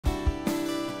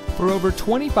For over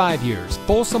 25 years,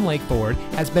 Folsom Lake Ford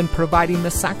has been providing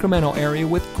the Sacramento area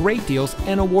with great deals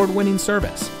and award-winning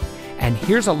service. And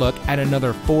here's a look at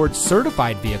another Ford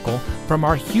certified vehicle from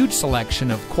our huge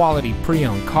selection of quality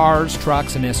pre-owned cars,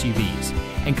 trucks, and SUVs,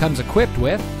 and comes equipped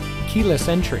with keyless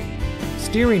entry,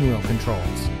 steering wheel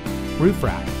controls, roof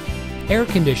rack, air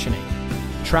conditioning,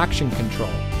 traction control,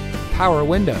 power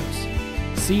windows,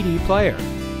 CD player,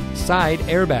 side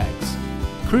airbags,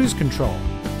 cruise control,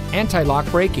 anti-lock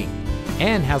braking,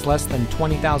 and has less than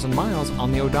 20,000 miles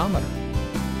on the odometer.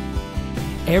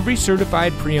 Every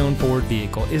certified pre-owned Ford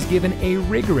vehicle is given a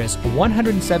rigorous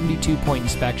 172-point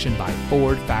inspection by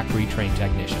Ford factory-trained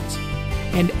technicians.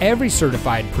 And every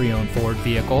certified pre-owned Ford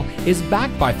vehicle is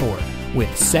backed by Ford with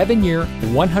 7-year,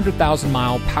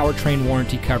 100,000-mile powertrain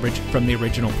warranty coverage from the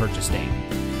original purchase date.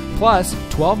 Plus,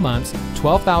 12 months,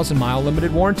 12,000-mile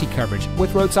limited warranty coverage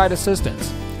with roadside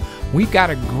assistance. We've got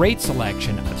a great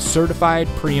selection of certified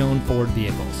pre-owned Ford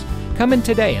vehicles. Come in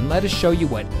today and let us show you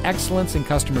what excellence in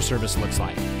customer service looks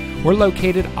like. We're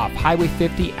located off Highway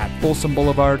 50 at Folsom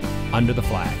Boulevard under the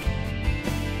flag.